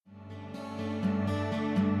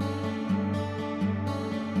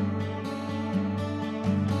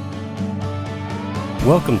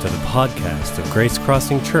Welcome to the podcast of Grace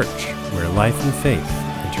Crossing Church, where life and faith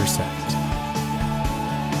intersect.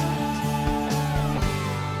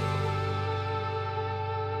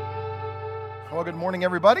 Well, good morning,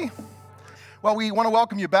 everybody. Well, we want to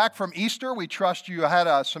welcome you back from Easter. We trust you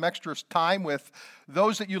had some extra time with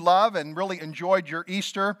those that you love and really enjoyed your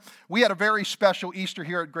Easter. We had a very special Easter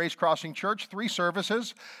here at Grace Crossing Church, 3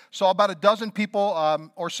 services. Saw about a dozen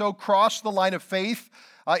people or so cross the line of faith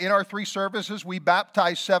in our 3 services. We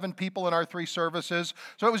baptized 7 people in our 3 services.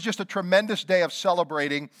 So it was just a tremendous day of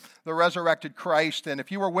celebrating the resurrected Christ. And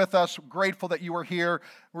if you were with us, grateful that you were here.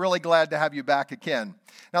 Really glad to have you back again.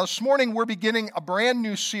 Now this morning we're beginning a brand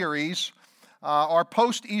new series, our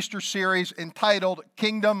post-Easter series entitled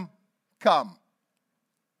Kingdom Come.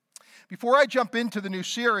 Before I jump into the new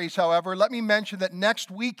series, however, let me mention that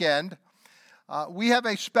next weekend we have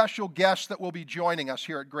a special guest that will be joining us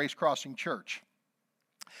here at Grace Crossing Church.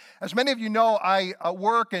 As many of you know, I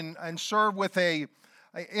work and serve with an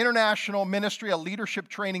international ministry, a leadership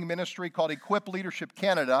training ministry called Equip Leadership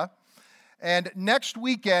Canada. And next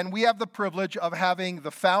weekend, we have the privilege of having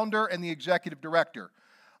the founder and the executive director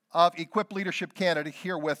of Equip Leadership Canada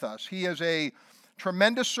here with us. He is a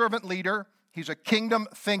tremendous servant leader. He's a kingdom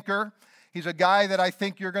thinker. He's a guy that I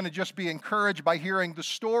think you're going to just be encouraged by hearing the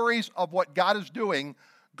stories of what God is doing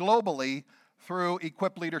globally through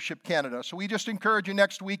Equip Leadership Canada. So we just encourage you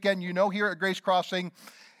next weekend. You know, here at Grace Crossing,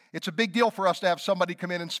 it's a big deal for us to have somebody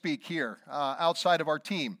come in and speak here outside of our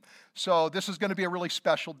team. So this is going to be a really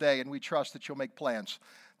special day, and we trust that you'll make plans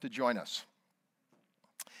to join us.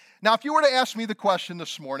 Now, if you were to ask me the question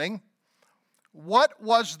this morning, what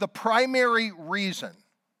was the primary reason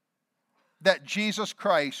that Jesus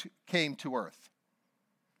Christ came to earth?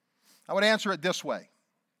 I would answer it this way.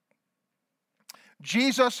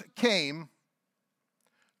 Jesus came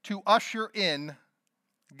to usher in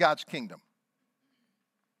God's kingdom.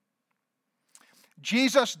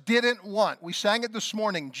 Jesus didn't want, we sang it this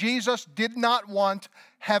morning, Jesus did not want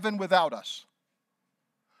heaven without us.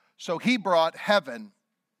 So he brought heaven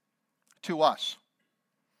to us.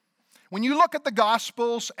 When you look at the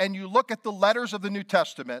Gospels and you look at the letters of the New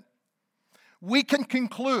Testament, we can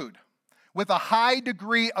conclude with a high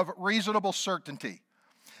degree of reasonable certainty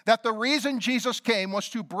that the reason Jesus came was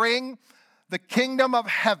to bring the kingdom of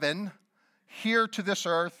heaven here to this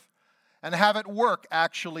earth and have it work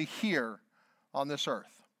actually here on this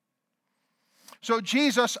earth. So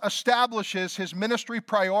Jesus establishes his ministry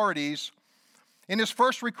priorities in his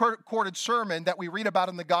first recorded sermon that we read about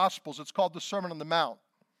in the Gospels. It's called the Sermon on the Mount.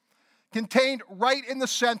 Contained right in the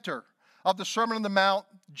center of the Sermon on the Mount,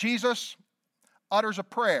 Jesus utters a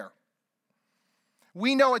prayer.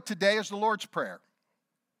 We know it today as the Lord's Prayer.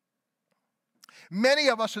 Many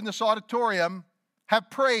of us in this auditorium have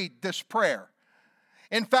prayed this prayer.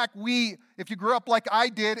 In fact, if you grew up like I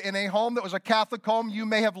did in a home that was a Catholic home, you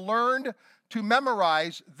may have learned to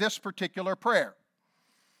memorize this particular prayer.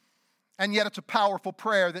 And yet it's a powerful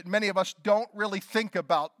prayer that many of us don't really think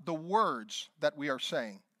about the words that we are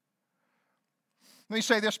saying. Let me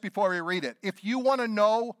say this before we read it. If you want to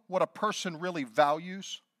know what a person really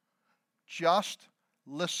values, just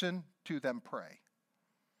listen to them pray.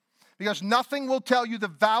 Because nothing will tell you the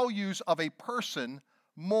values of a person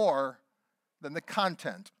more than the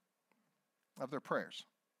content of their prayers.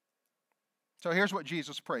 So here's what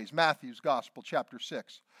Jesus prays. Matthew's Gospel, chapter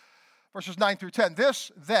 6, verses 9 through 10.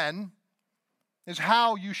 This, then, is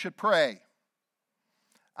how you should pray.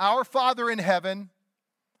 Our Father in heaven,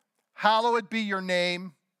 hallowed be your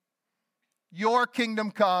name. Your kingdom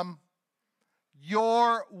come.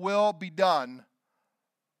 Your will be done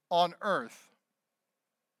on earth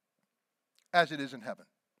as it is in heaven.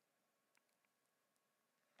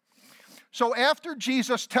 So after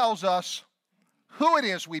Jesus tells us who it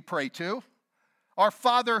is we pray to, our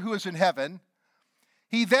Father who is in heaven,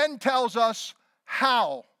 he then tells us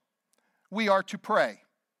how we are to pray.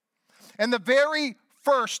 And the very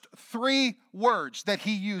first 3 words that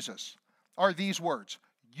he uses are these words: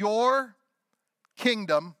 your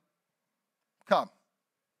kingdom come.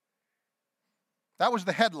 That was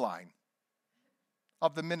the headline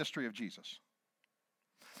of the ministry of Jesus.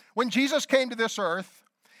 When Jesus came to this earth,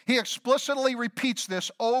 he explicitly repeats this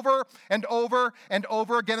over and over and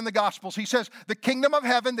over again in the Gospels. He says, the kingdom of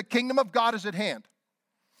heaven, the kingdom of God is at hand.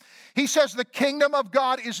 He says, the kingdom of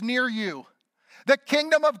God is near you. The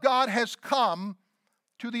kingdom of God has come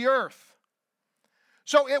to the earth.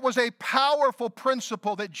 So it was a powerful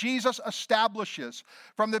principle that Jesus establishes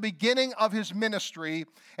from the beginning of his ministry,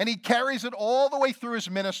 and he carries it all the way through his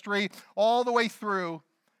ministry, all the way through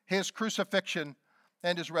his crucifixion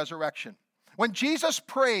and his resurrection. When Jesus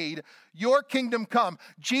prayed, your kingdom come,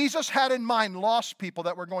 Jesus had in mind lost people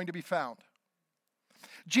that were going to be found.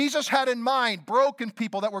 Jesus had in mind broken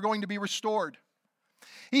people that were going to be restored.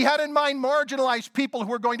 He had in mind marginalized people who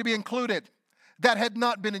were going to be included that had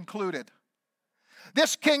not been included.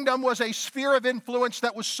 This kingdom was a sphere of influence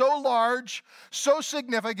that was so large, so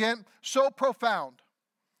significant, so profound,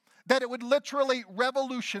 that it would literally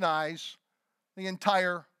revolutionize the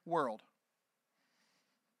entire world.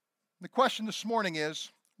 The question this morning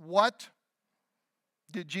is, what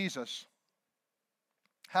did Jesus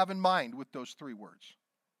have in mind with those three words?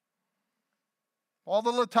 All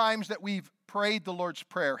the times that we've prayed the Lord's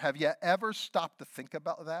Prayer, have you ever stopped to think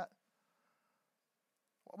about that?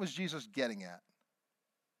 What was Jesus getting at?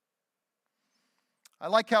 I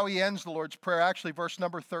like how he ends the Lord's Prayer, actually, verse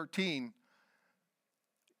number 13.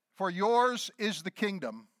 For yours is the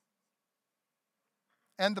kingdom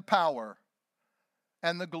and the power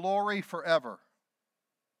and the glory forever.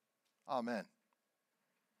 Amen.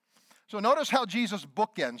 So notice how Jesus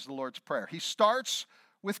bookends the Lord's Prayer. He starts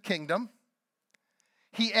with kingdom.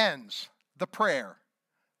 He ends the prayer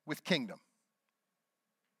with kingdom.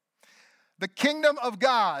 The kingdom of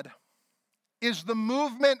God is the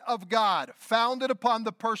movement of God founded upon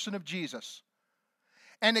the person of Jesus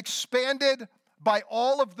and expanded by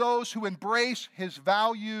all of those who embrace his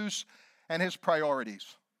values and his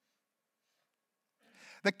priorities.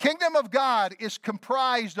 The kingdom of God is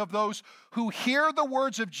comprised of those who hear the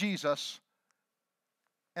words of Jesus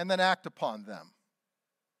and then act upon them.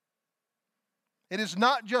 It is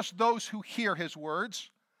not just those who hear his words.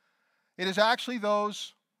 It is actually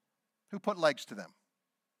those who put legs to them.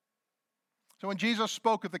 So when Jesus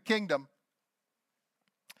spoke of the kingdom,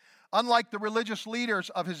 unlike the religious leaders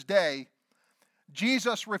of his day,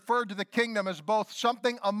 Jesus referred to the kingdom as both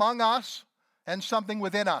something among us and something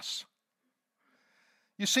within us.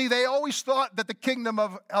 You see, they always thought that the kingdom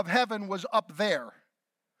of heaven was up there.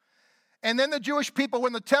 And then the Jewish people,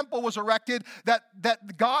 when the temple was erected,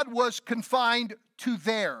 that God was confined to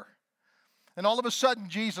there. And all of a sudden,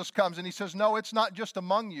 Jesus comes and he says, no, it's not just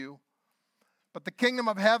among you, but the kingdom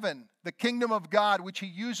of heaven, the kingdom of God, which he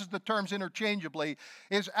uses the terms interchangeably,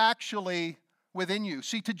 is actually within you.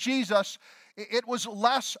 See, to Jesus, it was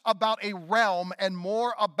less about a realm and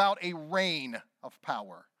more about a reign of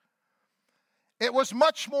power. It was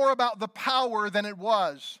much more about the power than it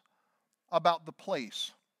was about the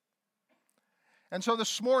place. And so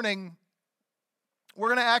this morning, we're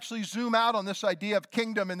going to actually zoom out on this idea of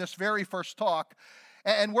kingdom in this very first talk,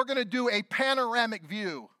 and we're going to do a panoramic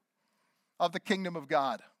view of the kingdom of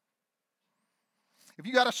God. If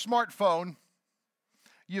you got a smartphone,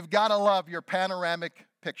 you've got to love your panoramic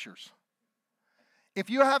pictures. If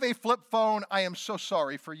you have a flip phone, I am so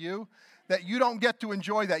sorry for you that you don't get to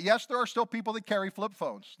enjoy that. Yes, there are still people that carry flip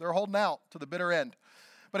phones. They're holding out to the bitter end.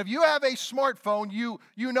 But if you have a smartphone, you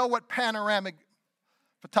know what panoramic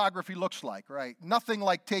photography looks like, right? Nothing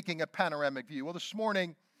like taking a panoramic view. Well, this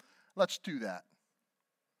morning, let's do that.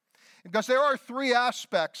 Because there are three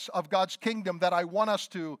aspects of God's kingdom that I want us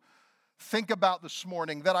to think about this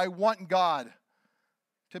morning, that I want God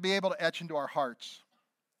to be able to etch into our hearts.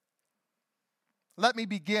 Let me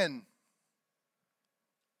begin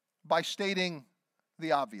by stating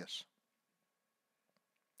the obvious.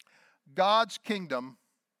 God's kingdom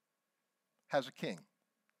has a king.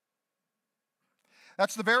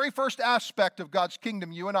 That's the very first aspect of God's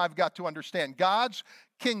kingdom you and I have got to understand. God's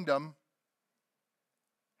kingdom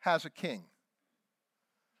has a king.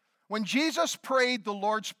 When Jesus prayed the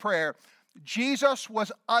Lord's Prayer, Jesus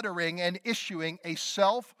was uttering and issuing a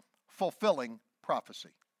self-fulfilling prophecy.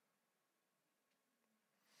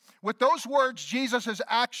 With those words, Jesus is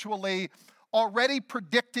actually already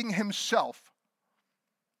predicting himself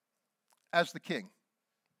as the king.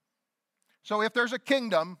 So if there's a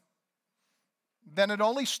kingdom, then it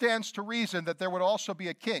only stands to reason that there would also be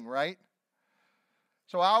a king, right?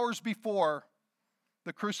 So hours before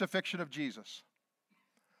the crucifixion of Jesus,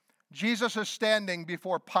 Jesus is standing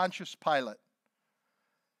before Pontius Pilate.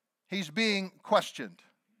 He's being questioned.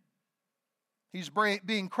 He's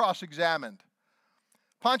being cross-examined.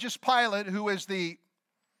 Pontius Pilate, who is the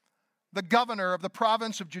governor of the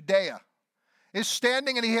province of Judea, is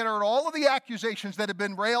standing, and he had heard all of the accusations that had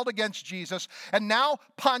been railed against Jesus. And now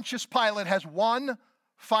Pontius Pilate has one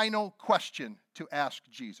final question to ask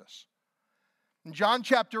Jesus. In John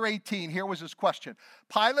chapter 18, here was his question.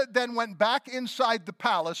 Pilate then went back inside the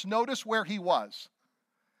palace. Notice where he was.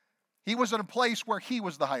 He was in a place where he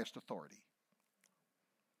was the highest authority.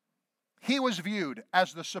 He was viewed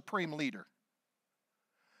as the supreme leader.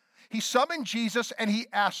 He summoned Jesus and he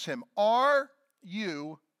asked him, "Are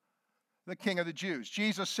you the King of the Jews.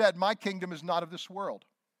 Jesus said, "My kingdom is not of this world.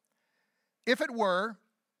 If it were,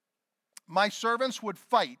 my servants would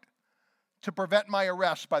fight to prevent my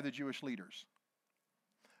arrest by the Jewish leaders.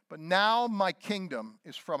 But now my kingdom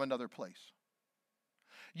is from another place."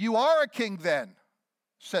 "You are a king then,"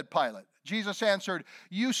 said Pilate. Jesus answered,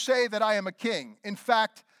 "You say that I am a king. In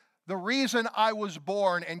fact, the reason I was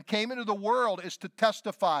born and came into the world is to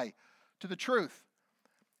testify to the truth.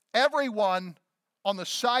 Everyone on the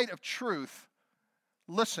side of truth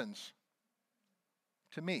listens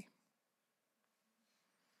to me."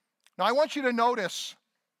 Now, I want you to notice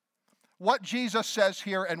what Jesus says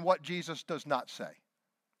here and what Jesus does not say.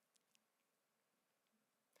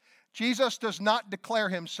 Jesus does not declare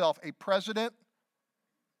himself a president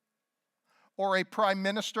or a prime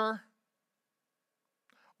minister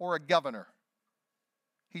or a governor.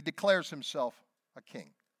 He declares himself a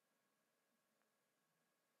king.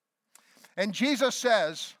 And Jesus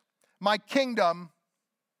says, "My kingdom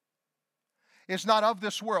is not of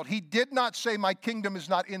this world." He did not say, "My kingdom is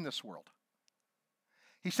not in this world."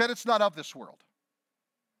 He said it's not of this world.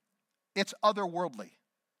 It's otherworldly.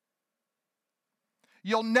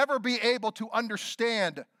 You'll never be able to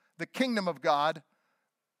understand the kingdom of God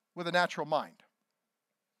with a natural mind.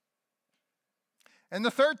 And the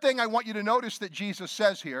third thing I want you to notice that Jesus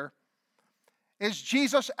says here is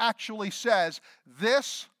Jesus actually says,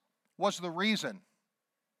 "This was the reason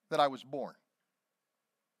that I was born."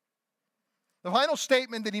 The final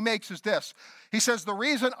statement that he makes is this. He says, "The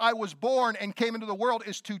reason I was born and came into the world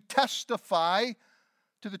is to testify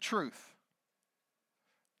to the truth."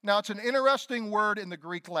 Now, it's an interesting word in the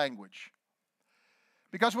Greek language,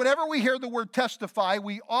 because whenever we hear the word testify,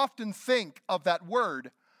 we often think of that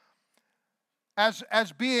word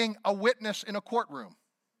as being a witness in a courtroom.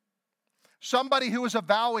 Somebody who is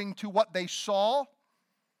avowing to what they saw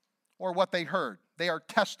or what they heard. They are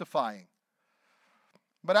testifying.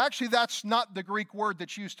 But actually, that's not the Greek word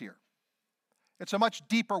that's used here. It's a much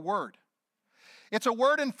deeper word. It's a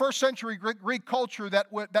word in first century Greek culture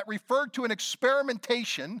that referred to an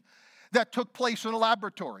experimentation that took place in a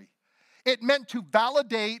laboratory. It meant to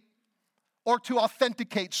validate or to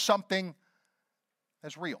authenticate something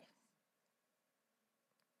as real.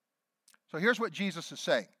 So here's what Jesus is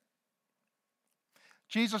saying.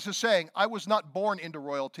 Jesus is saying, "I was not born into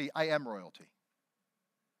royalty, I am royalty."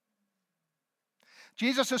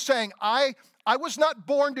 Jesus is saying, I was not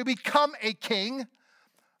born to become a king.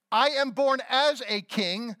 I am born as a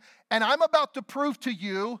king, and I'm about to prove to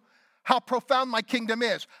you how profound my kingdom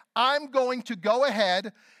is. I'm going to go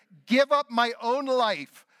ahead, give up my own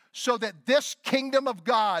life so that this kingdom of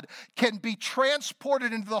God can be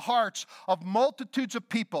transported into the hearts of multitudes of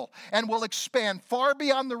people and will expand far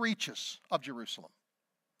beyond the reaches of Jerusalem.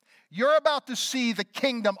 You're about to see the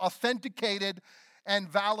kingdom authenticated and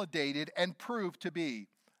validated and proved to be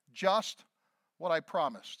just what I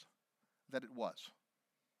promised that it was.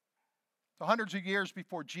 So hundreds of years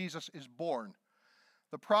before Jesus is born,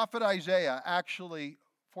 the prophet Isaiah actually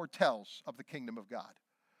foretells of the kingdom of God.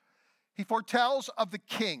 He foretells of the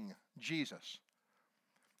King, Jesus,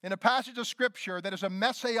 in a passage of Scripture that is a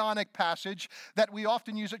messianic passage that we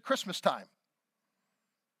often use at Christmas time.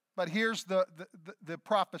 But here's the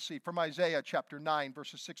prophecy from Isaiah chapter 9,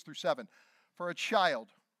 verses 6 through 7. "For a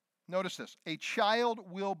child," notice this, "a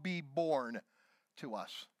child will be born to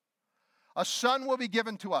us. A son will be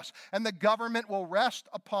given to us, and the government will rest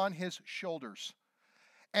upon his shoulders.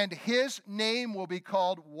 And his name will be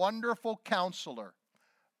called Wonderful Counselor,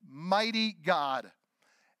 Mighty God,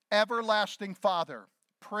 Everlasting Father,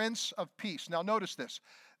 Prince of Peace." Now notice this.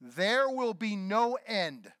 "There will be no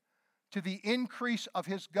end to the increase of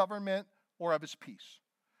his government or of his peace.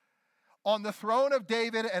 On the throne of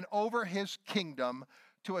David and over his kingdom,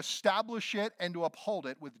 to establish it and to uphold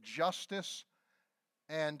it with justice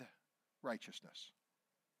and righteousness."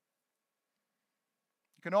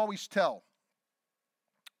 You can always tell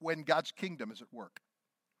when God's kingdom is at work,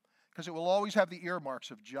 because it will always have the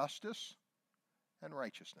earmarks of justice and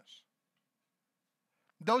righteousness.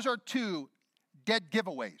 Those are two dead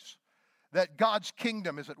giveaways that God's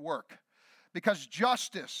kingdom is at work, because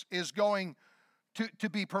justice is going to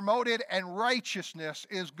be promoted and righteousness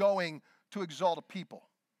is going to exalt a people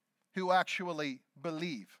who actually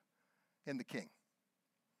believe in the King.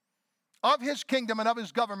 Of his kingdom and of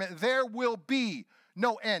his government, there will be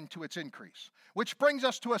no end to its increase. Which brings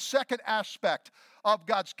us to a second aspect of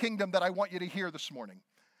God's kingdom that I want you to hear this morning.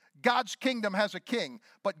 God's kingdom has a king,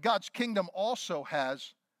 but God's kingdom also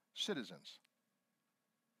has citizens.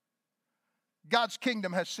 God's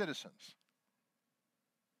kingdom has citizens.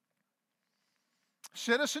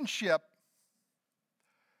 Citizenship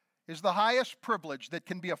is the highest privilege that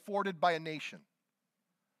can be afforded by a nation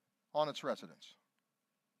on its residents.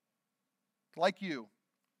 Like you,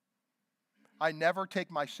 I never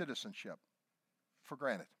take my citizenship for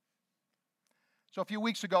granted. So a few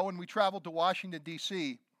weeks ago when we traveled to Washington,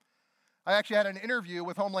 D.C., I actually had an interview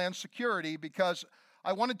with Homeland Security because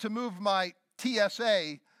I wanted to move my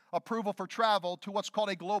TSA approval for travel to what's called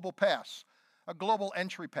a global pass, a global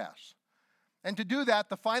entry pass. And to do that,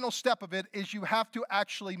 the final step of it is you have to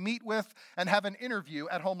actually meet with and have an interview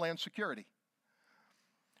at Homeland Security.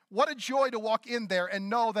 What a joy to walk in there and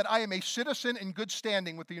know that I am a citizen in good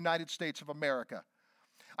standing with the United States of America.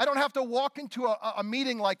 I don't have to walk into a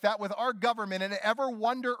meeting like that with our government and ever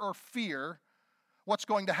wonder or fear what's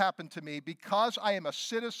going to happen to me because I am a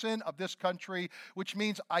citizen of this country, which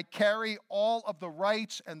means I carry all of the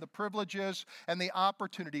rights and the privileges and the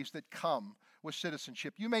opportunities that come with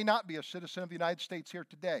citizenship. You may not be a citizen of the United States here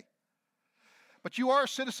today, but you are a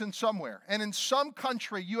citizen somewhere. And in some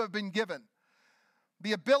country, you have been given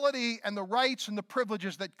the ability and the rights and the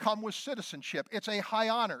privileges that come with citizenship. It's a high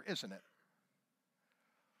honor, isn't it?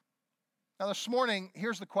 Now, this morning,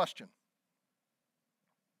 here's the question.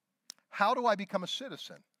 How do I become a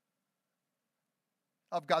citizen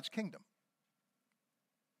of God's kingdom?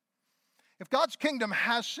 If God's kingdom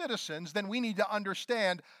has citizens, then we need to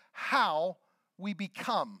understand how we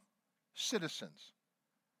become citizens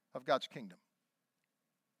of God's kingdom.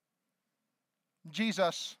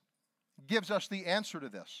 Jesus gives us the answer to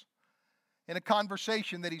this in a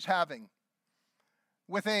conversation that he's having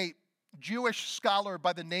with a Jewish scholar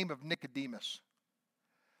by the name of Nicodemus.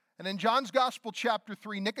 And in John's Gospel, chapter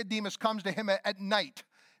 3, Nicodemus comes to him at night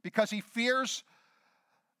because he fears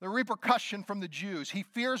the repercussion from the Jews. He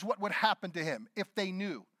fears what would happen to him if they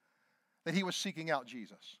knew that he was seeking out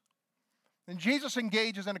Jesus. And Jesus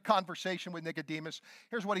engages in a conversation with Nicodemus.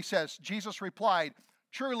 Here's what he says. Jesus replied,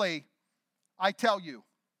 "Truly, I tell you,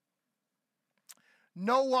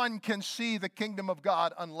 no one can see the kingdom of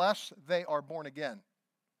God unless they are born again."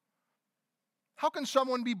 "How can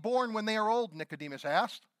someone be born when they are old?" Nicodemus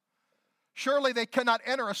asked. "Surely they cannot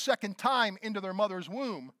enter a second time into their mother's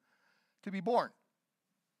womb to be born."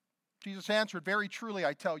 Jesus answered, "Very truly,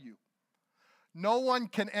 I tell you, no one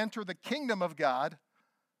can enter the kingdom of God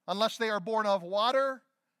unless they are born of water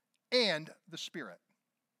and the Spirit.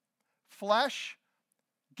 Flesh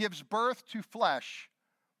gives birth to flesh,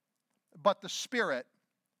 but the Spirit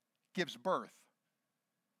gives birth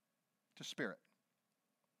to spirit."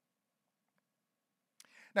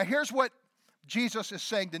 Now here's what Jesus is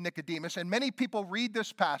saying to Nicodemus, and many people read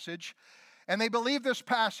this passage and they believe this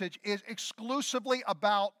passage is exclusively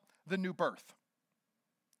about the new birth.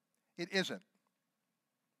 It isn't.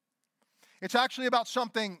 It's actually about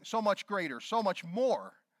something so much greater, so much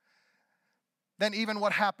more than even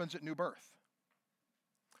what happens at new birth.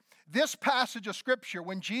 This passage of Scripture,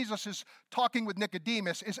 when Jesus is talking with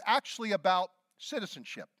Nicodemus, is actually about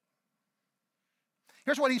citizenship.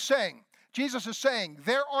 Here's what he's saying. Jesus is saying,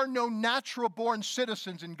 there are no natural-born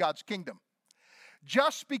citizens in God's kingdom.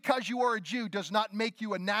 Just because you are a Jew does not make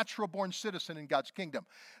you a natural-born citizen in God's kingdom.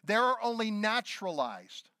 There are only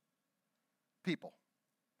naturalized people.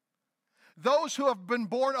 Those who have been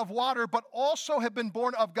born of water, but also have been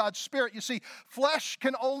born of God's Spirit. You see, flesh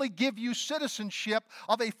can only give you citizenship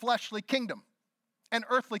of a fleshly kingdom, an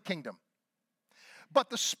earthly kingdom. But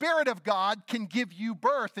the Spirit of God can give you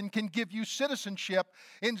birth and can give you citizenship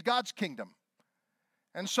in God's kingdom.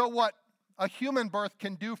 And so what a human birth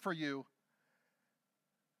can do for you,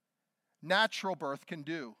 natural birth can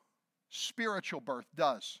do, spiritual birth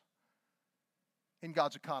does in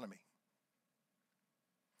God's economy.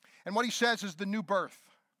 And what he says is the new birth.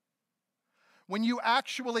 When you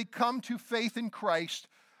actually come to faith in Christ,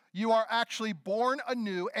 you are actually born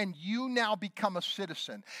anew and you now become a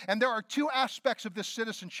citizen. And there are two aspects of this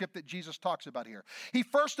citizenship that Jesus talks about here. He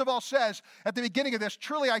first of all says at the beginning of this,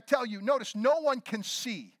 truly I tell you, notice, no one can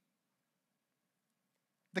see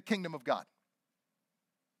the kingdom of God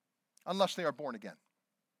unless they are born again.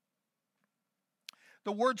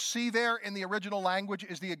 The word see there in the original language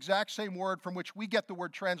is the exact same word from which we get the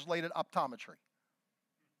word translated optometry.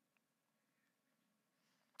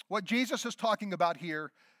 What Jesus is talking about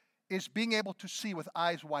here is being able to see with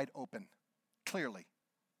eyes wide open, clearly.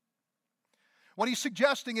 What he's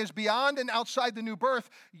suggesting is beyond and outside the new birth,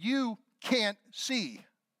 you can't see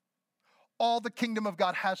all the kingdom of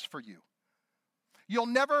God has for you. You'll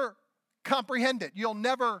never comprehend it. You'll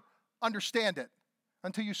never understand it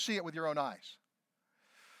until you see it with your own eyes.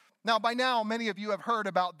 Now, by now, many of you have heard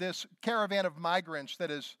about this caravan of migrants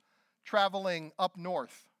that is traveling up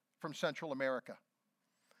north from Central America.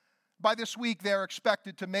 By this week, they're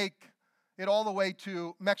expected to make it all the way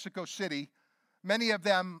to Mexico City. Many of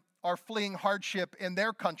them are fleeing hardship in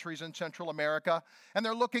their countries in Central America, and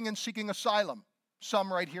they're looking and seeking asylum,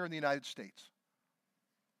 some right here in the United States.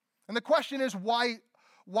 And the question is, why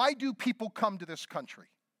do people come to this country?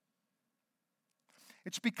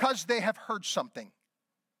 It's because they have heard something.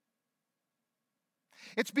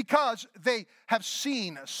 It's because they have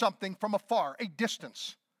seen something from afar, a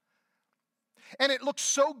distance. And it looks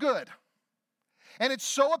so good, and it's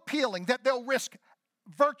so appealing that they'll risk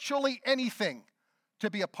virtually anything to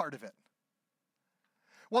be a part of it.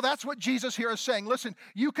 Well, that's what Jesus here is saying. Listen,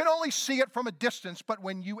 you can only see it from a distance, but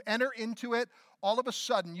when you enter into it, all of a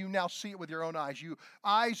sudden you now see it with your own eyes. Your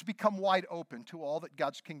eyes become wide open to all that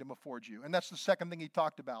God's kingdom affords you. And that's the second thing he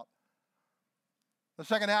talked about. The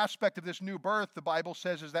second aspect of this new birth, the Bible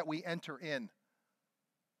says, is that we enter in.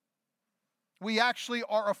 We actually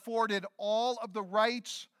are afforded all of the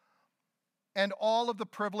rights and all of the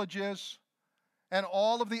privileges and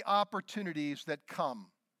all of the opportunities that come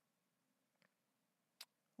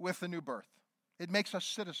with the new birth. It makes us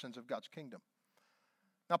citizens of God's kingdom.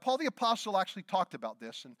 Now, Paul the Apostle actually talked about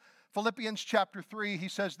this. In Philippians chapter 3, he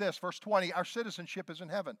says this, verse 20, our citizenship is in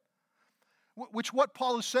heaven. Which what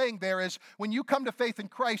Paul is saying there is, when you come to faith in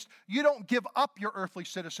Christ, you don't give up your earthly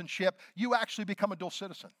citizenship, you actually become a dual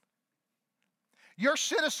citizen. Your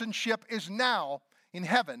citizenship is now in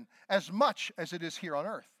heaven as much as it is here on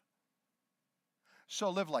earth. So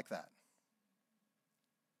live like that.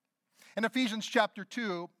 In Ephesians chapter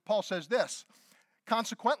 2, Paul says this,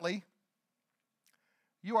 consequently,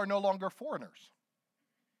 you are no longer foreigners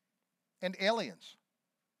and aliens,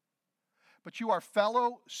 but you are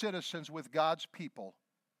fellow citizens with God's people,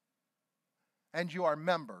 and you are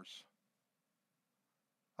members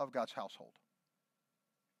of God's household.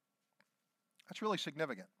 That's really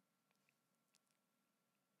significant.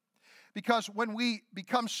 Because when we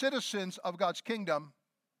become citizens of God's kingdom,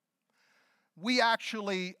 we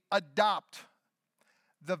actually adopt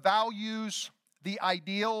the values, the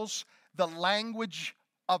ideals, the language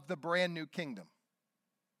of the brand new kingdom,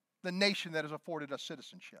 the nation that has afforded us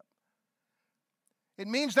citizenship. It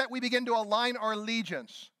means that we begin to align our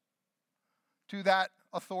allegiance to that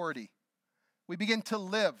authority. We begin to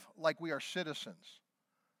live like we are citizens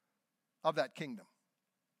of that kingdom.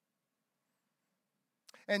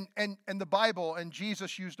 And the Bible and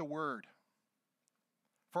Jesus used a word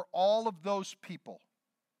for all of those people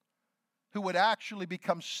who would actually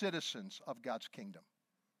become citizens of God's kingdom.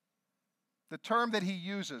 The term that he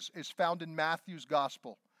uses is found in Matthew's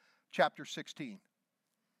Gospel, chapter 16.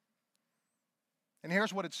 And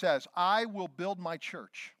here's what it says, I will build my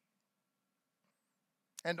church,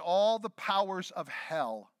 and all the powers of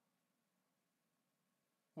hell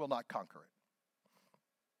will not conquer it.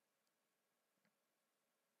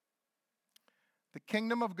 The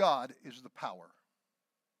kingdom of God is the power.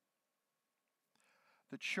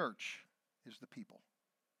 The church is the people.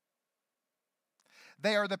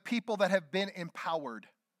 They are the people that have been empowered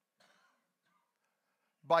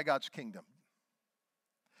by God's kingdom.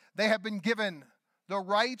 They have been given the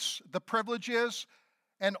rights, the privileges,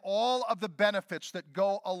 and all of the benefits that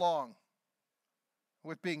go along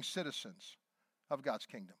with being citizens of God's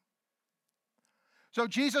kingdom. So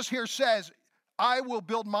Jesus here says, I will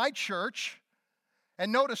build my church.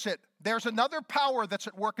 And notice it, there's another power that's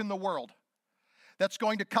at work in the world that's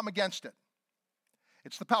going to come against it.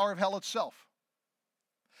 It's the power of hell itself.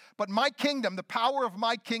 But my kingdom, the power of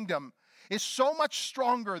my kingdom, is so much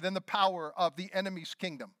stronger than the power of the enemy's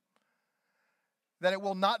kingdom that it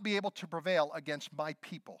will not be able to prevail against my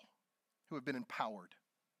people who have been empowered,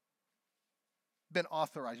 been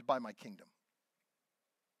authorized by my kingdom.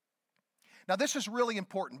 Now, this is really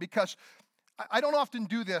important because I don't often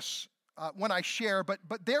do this when I share, but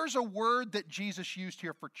there's a word that Jesus used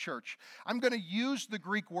here for church. I'm going to use the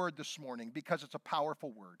Greek word this morning because it's a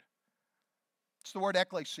powerful word. It's the word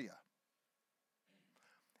ekklesia.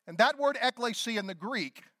 And that word ekklesia in the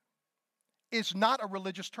Greek is not a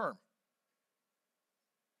religious term.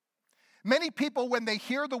 Many people, when they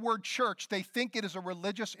hear the word church, they think it is a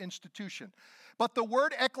religious institution. But the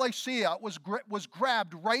word ekklesia was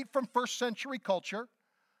grabbed right from first century culture,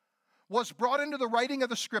 was brought into the writing of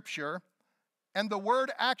the scripture, and the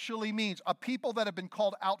word actually means a people that have been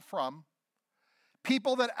called out from,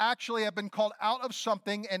 people that actually have been called out of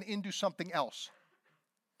something and into something else.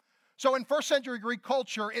 So in first century Greek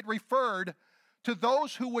culture, it referred to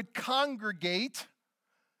those who would congregate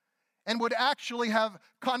and would actually have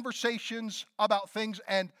conversations about things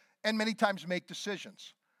and many times make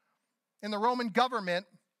decisions. In the Roman government,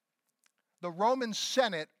 the Roman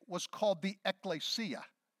Senate was called the ecclesia.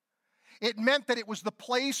 It meant that it was the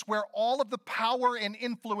place where all of the power and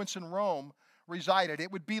influence in Rome resided.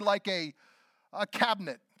 It would be like a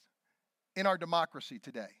cabinet in our democracy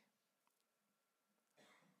today.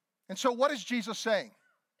 And so what is Jesus saying?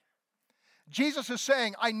 Jesus is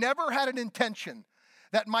saying, I never had an intention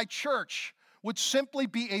that my church would simply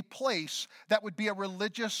be a place that would be a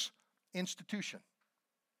religious institution.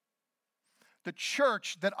 The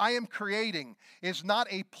church that I am creating is not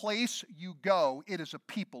a place you go, it is a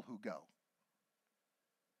people who go.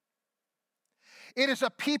 It is a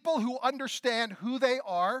people who understand who they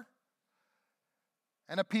are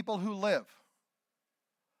and a people who live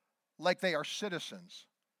like they are citizens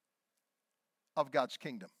of God's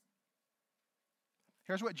kingdom.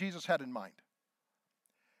 Here's what Jesus had in mind.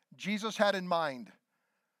 Jesus had in mind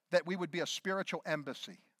that we would be a spiritual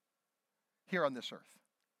embassy here on this earth.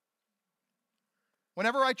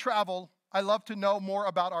 Whenever I travel, I love to know more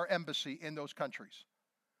about our embassy in those countries.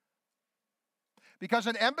 Because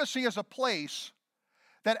an embassy is a place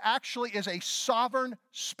that actually is a sovereign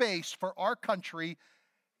space for our country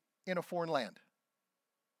in a foreign land.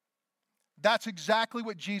 That's exactly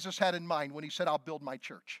what Jesus had in mind when he said, I'll build my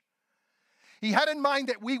church. He had in mind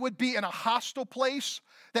that we would be in a hostile place,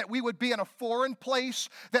 that we would be in a foreign place,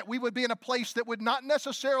 that we would be in a place that would not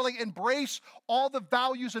necessarily embrace all the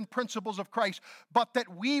values and principles of Christ, but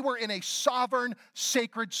that we were in a sovereign,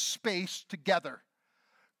 sacred space together,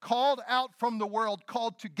 called out from the world,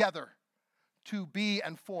 called together to be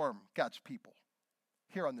and form God's people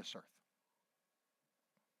here on this earth.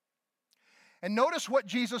 And notice what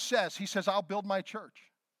Jesus says. He says, I'll build my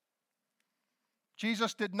church.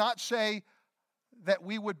 Jesus did not say that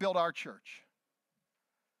we would build our church.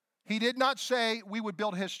 He did not say we would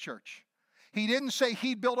build his church. He didn't say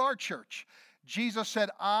he'd build our church. Jesus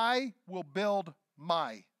said, I will build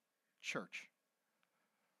my church.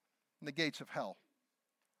 And the gates of hell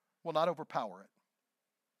will not overpower it.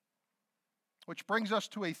 Which brings us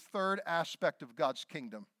to a third aspect of God's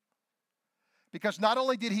kingdom. Because not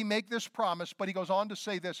only did he make this promise, but he goes on to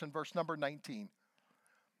say this in verse number 19.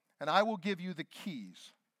 And I will give you the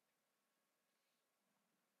keys.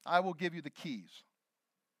 I will give you the keys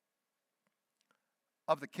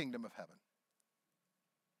of the kingdom of heaven.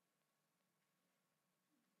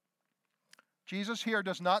 Jesus here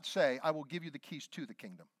does not say, I will give you the keys to the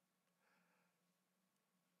kingdom.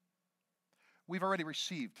 We've already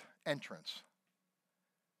received entrance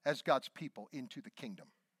as God's people into the kingdom.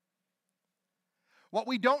 What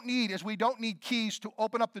we don't need is we don't need keys to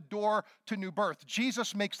open up the door to new birth.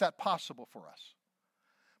 Jesus makes that possible for us.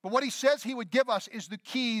 But what he says he would give us is the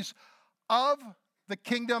keys of the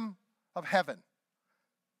kingdom of heaven.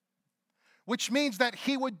 Which means that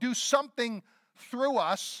he would do something through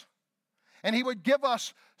us, and he would give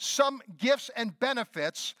us some gifts and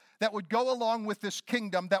benefits that would go along with this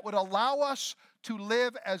kingdom that would allow us to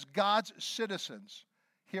live as God's citizens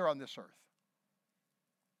here on this earth.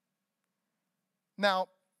 Now,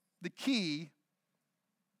 the key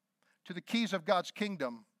to the keys of God's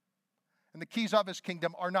kingdom and the keys of his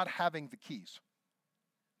kingdom are not having the keys.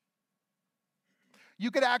 You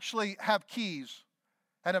could actually have keys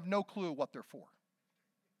and have no clue what they're for.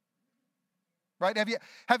 Right?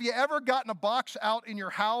 Have you ever gotten a box out in your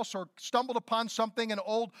house or stumbled upon something, an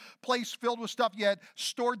old place filled with stuff you had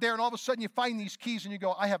stored there, and all of a sudden you find these keys and you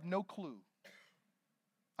go, I have no clue.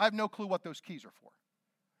 I have no clue what those keys are for.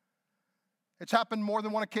 It's happened more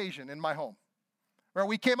than one occasion in my home, where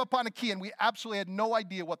we came upon a key and we absolutely had no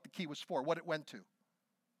idea what the key was for, what it went to.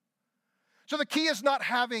 So the key is not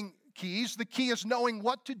having keys. The key is knowing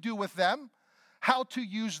what to do with them, how to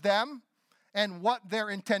use them, and what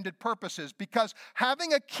their intended purpose is. Because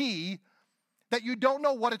having a key that you don't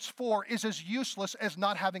know what it's for is as useless as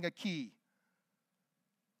not having a key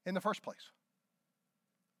in the first place.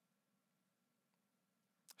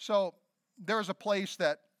 So there is a place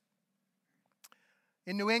that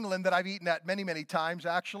in New England that I've eaten at many, many times,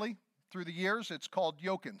 actually, through the years. It's called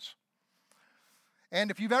Yokin's. And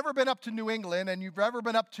if you've ever been up to New England and you've ever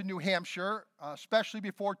been up to New Hampshire, especially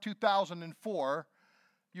before 2004,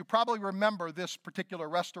 you probably remember this particular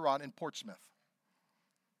restaurant in Portsmouth.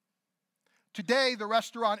 Today, the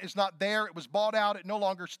restaurant is not there. It was bought out. It no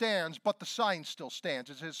longer stands, but the sign still stands.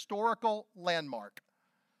 It's a historical landmark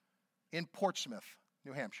in Portsmouth,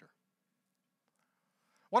 New Hampshire.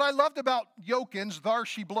 What I loved about Yokin's, Thar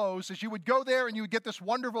She Blows, is you would go there and you would get this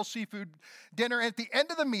wonderful seafood dinner. And at the end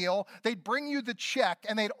of the meal, they'd bring you the check,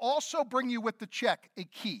 and they'd also bring you with the check a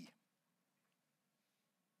key.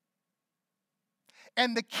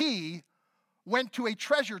 And the key went to a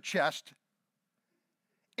treasure chest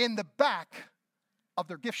in the back of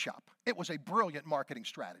their gift shop. It was a brilliant marketing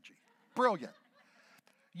strategy. Brilliant.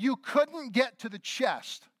 you couldn't get to the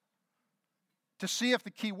chest to see if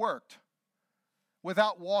the key worked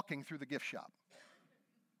without walking through the gift shop.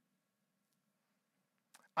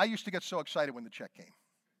 I used to get so excited when the check came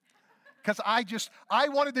because I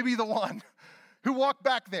wanted to be the one who walked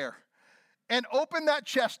back there and opened that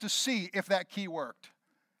chest to see if that key worked.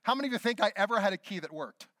 How many of you think I ever had a key that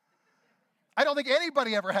worked? I don't think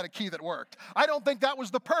anybody ever had a key that worked. I don't think that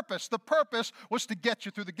was the purpose. The purpose was to get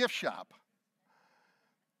you through the gift shop.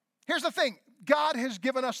 Here's the thing. God has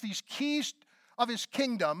given us these keys of His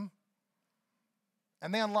kingdom,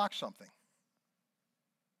 and they unlock something.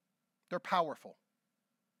 They're powerful.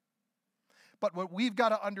 But what we've got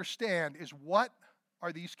to understand is, what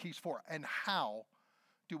are these keys for, and how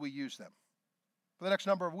do we use them? For the next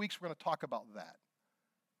number of weeks, we're going to talk about that.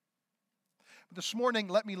 But this morning,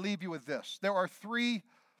 let me leave you with this. There are 3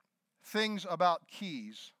 things about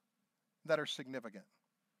keys that are significant.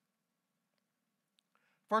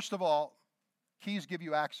 First of all, keys give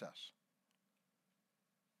you access.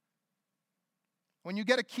 When you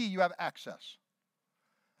get a key, you have access.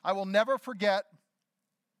 I will never forget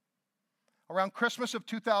around Christmas of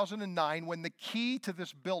 2009 when the key to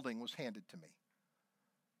this building was handed to me,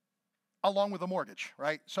 along with a mortgage,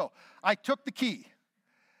 right? So I took the key,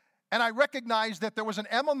 and I recognized that there was an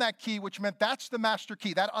M on that key, which meant that's the master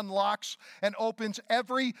key. That unlocks and opens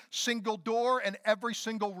every single door and every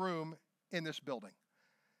single room in this building.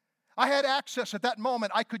 I had access at that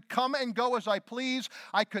moment. I could come and go as I please.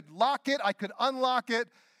 I could lock it. I could unlock it.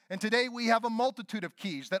 And today we have a multitude of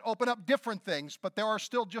keys that open up different things, but there are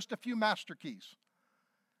still just a few master keys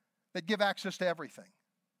that give access to everything.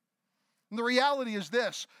 And the reality is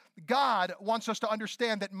this: God wants us to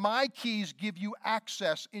understand that my keys give you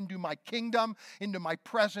access into my kingdom, into my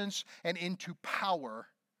presence, and into power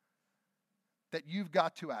that you've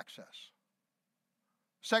got to access.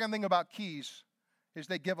 Second thing about keys is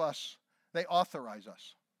they authorize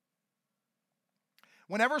us.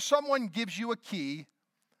 Whenever someone gives you a key,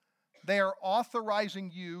 they are authorizing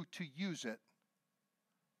you to use it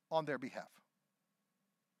on their behalf.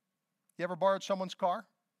 You ever borrowed someone's car?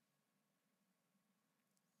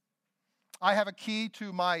 I have a key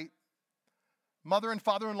to my mother and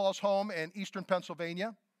father-in-law's home in eastern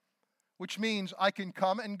Pennsylvania, which means I can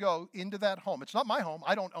come and go into that home. It's not my home.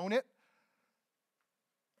 I don't own it.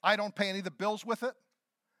 I don't pay any of the bills with it,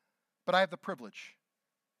 but I have the privilege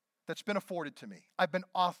that's been afforded to me. I've been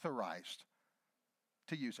authorized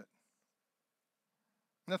to use it.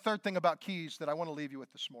 And the third thing about keys that I want to leave you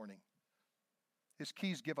with this morning is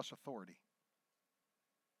keys give us authority.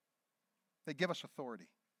 They give us authority.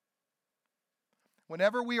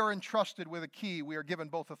 Whenever we are entrusted with a key, we are given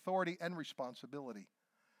both authority and responsibility.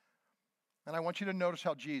 And I want you to notice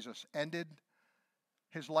how Jesus ended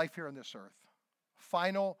His life here on this earth.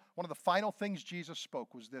 One of the final things Jesus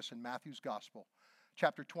spoke was this in Matthew's Gospel,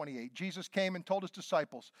 chapter 28. Jesus came and told His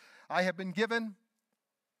disciples, I have been given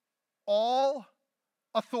all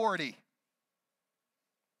authority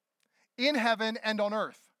in heaven and on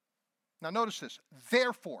earth. Now notice this.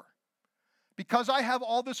 Therefore, because I have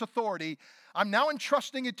all this authority, I'm now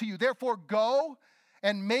entrusting it to you. Therefore, go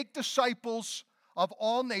and make disciples of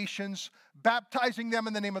all nations, baptizing them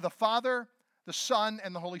in the name of the Father, the Son,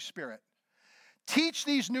 and the Holy Spirit. Teach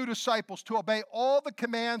these new disciples to obey all the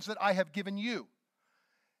commands that I have given you.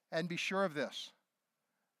 And be sure of this: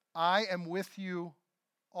 I am with you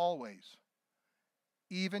always,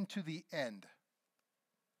 even to the end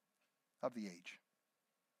of the age.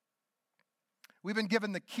 We've been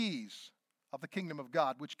given the keys of the kingdom of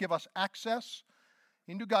God, which give us access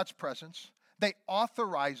into God's presence. They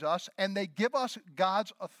authorize us, and they give us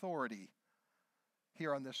God's authority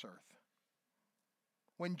here on this earth.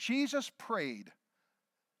 When Jesus prayed,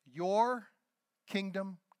 your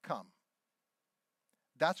kingdom come,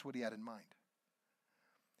 that's what He had in mind.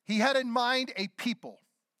 He had in mind a people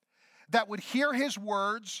that would hear His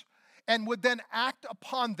words and would then act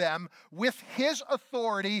upon them with His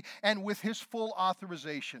authority and with His full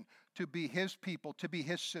authorization to be His people, to be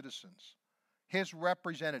His citizens, His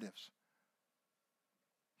representatives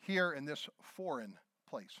here in this foreign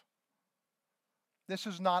place. This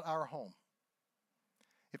is not our home.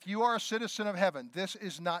 If you are a citizen of heaven, this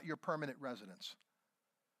is not your permanent residence.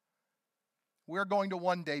 We're going to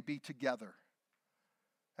one day be together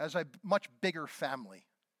as a much bigger family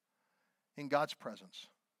in God's presence,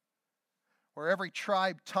 where every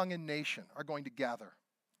tribe, tongue, and nation are going to gather.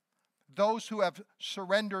 Those who have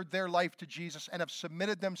surrendered their life to Jesus and have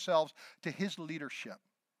submitted themselves to His leadership.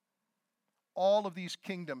 All of these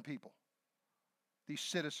kingdom people, these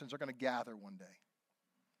citizens, are going to gather one day.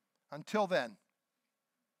 Until then,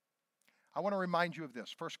 I want to remind you of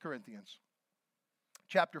this. 1 Corinthians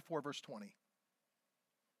chapter 4, verse 20.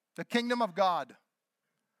 The kingdom of God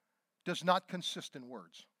does not consist in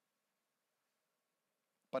words,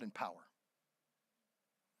 but in power.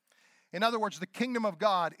 In other words, the kingdom of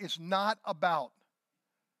God is not about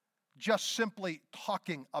just simply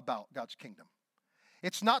talking about God's kingdom.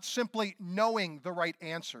 It's not simply knowing the right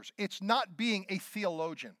answers. It's not being a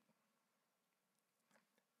theologian.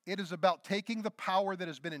 It is about taking the power that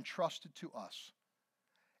has been entrusted to us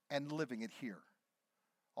and living it here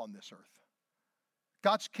on this earth.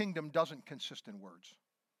 God's kingdom doesn't consist in words.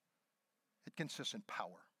 It consists in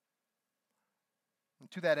power. And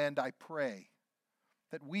to that end, I pray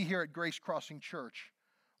that we here at Grace Crossing Church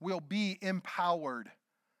will be empowered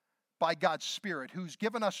by God's Spirit, who's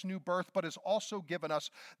given us new birth, but has also given us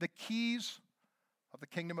the keys of the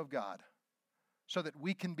kingdom of God so that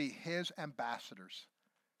we can be His ambassadors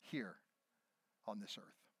here on this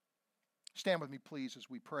earth. Stand with me, please, as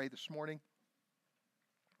we pray this morning.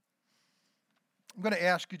 I'm going to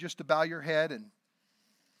ask you just to bow your head and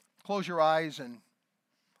close your eyes, and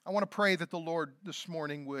I want to pray that the Lord this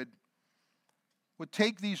morning would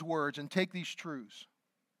take these words and take these truths,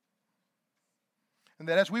 and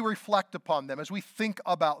that as we reflect upon them, as we think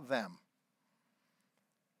about them,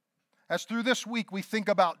 as through this week we think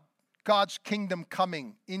about God's kingdom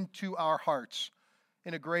coming into our hearts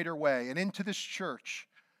in a greater way and into this church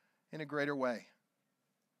in a greater way,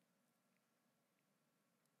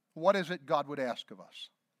 what is it God would ask of us?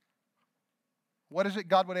 What is it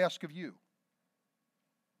God would ask of you?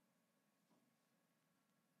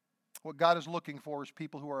 What God is looking for is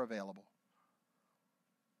people who are available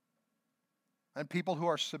and people who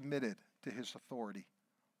are submitted to His authority.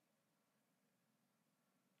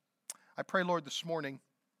 I pray, Lord, this morning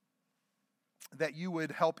that you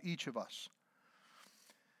would help each of us,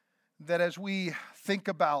 that as we think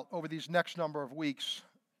about over these next number of weeks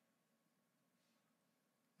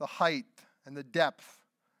the height and the depth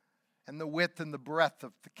and the width and the breadth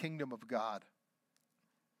of the kingdom of God,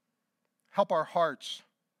 help our hearts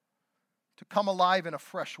to come alive in a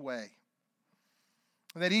fresh way.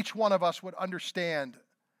 And that each one of us would understand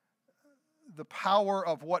the power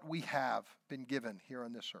of what we have been given here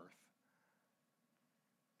on this earth.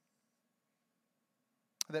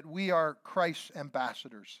 That we are Christ's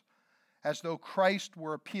ambassadors, as though Christ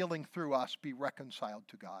were appealing through us, be reconciled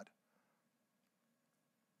to God.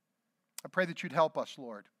 I pray that you'd help us,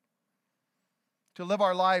 Lord, to live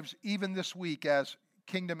our lives even this week as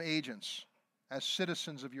kingdom agents, as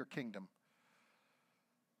citizens of your kingdom,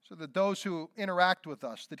 so that those who interact with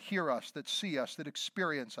us, that hear us, that see us, that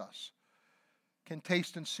experience us, can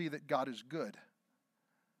taste and see that God is good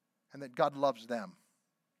and that God loves them.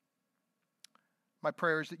 My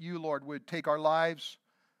prayer is that you, Lord, would take our lives,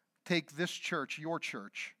 take this church, your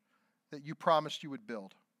church, that you promised you would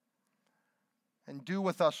build, and do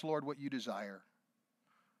with us, Lord, what you desire.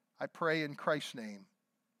 I pray in Christ's name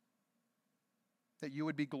that you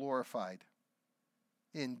would be glorified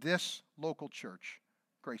in this local church,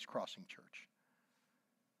 Grace Crossing Church.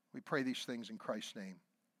 We pray these things in Christ's name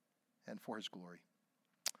and for His glory.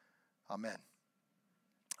 Amen.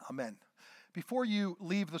 Amen. Before you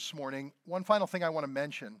leave this morning, one final thing I want to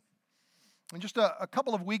mention. In just a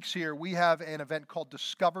couple of weeks here, we have an event called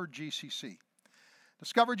Discover GCC.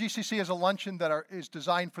 Discover GCC is a luncheon that is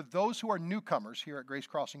designed for those who are newcomers here at Grace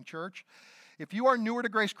Crossing Church. If you are newer to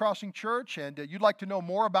Grace Crossing Church and you'd like to know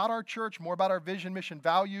more about our church, more about our vision, mission,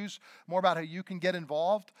 values, more about how you can get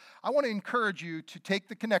involved, I want to encourage you to take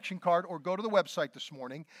the connection card or go to the website this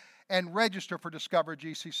morning and register for Discover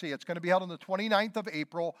GCC. It's going to be held on the 29th of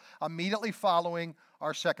April, immediately following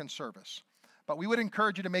our second service. But we would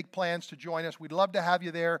encourage you to make plans to join us. We'd love to have you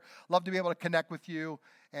there, love to be able to connect with you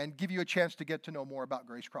and give you a chance to get to know more about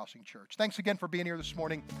Grace Crossing Church. Thanks again for being here this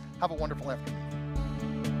morning. Have a wonderful afternoon.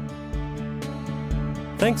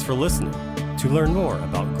 Thanks for listening. To learn more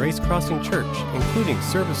about Grace Crossing Church, including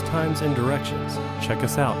service times and directions, check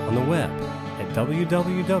us out on the web at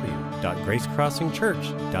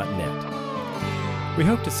www.gracecrossingchurch.net. We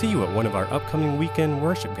hope to see you at one of our upcoming weekend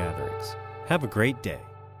worship gatherings. Have a great day.